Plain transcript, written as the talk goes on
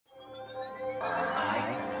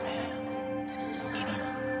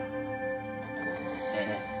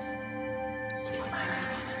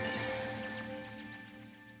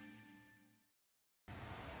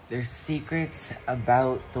There's secrets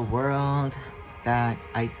about the world that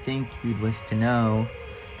I think you'd wish to know,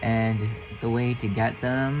 and the way to get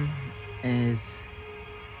them is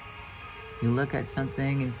you look at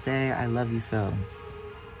something and say, I love you so.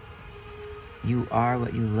 You are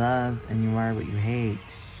what you love and you are what you hate.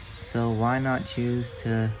 So why not choose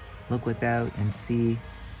to look without and see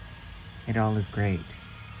it all is great?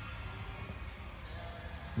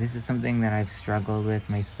 This is something that I've struggled with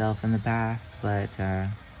myself in the past, but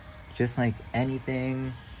just like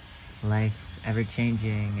anything, life's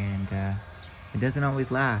ever-changing and it doesn't always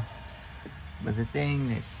last. But the thing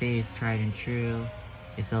that stays tried and true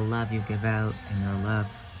is the love you give out and your love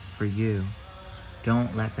for you.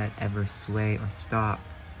 Don't let that ever sway or stop.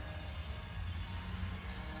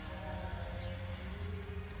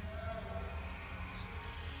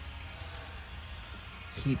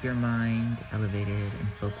 Keep your mind elevated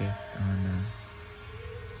and focused on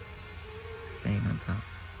staying on top.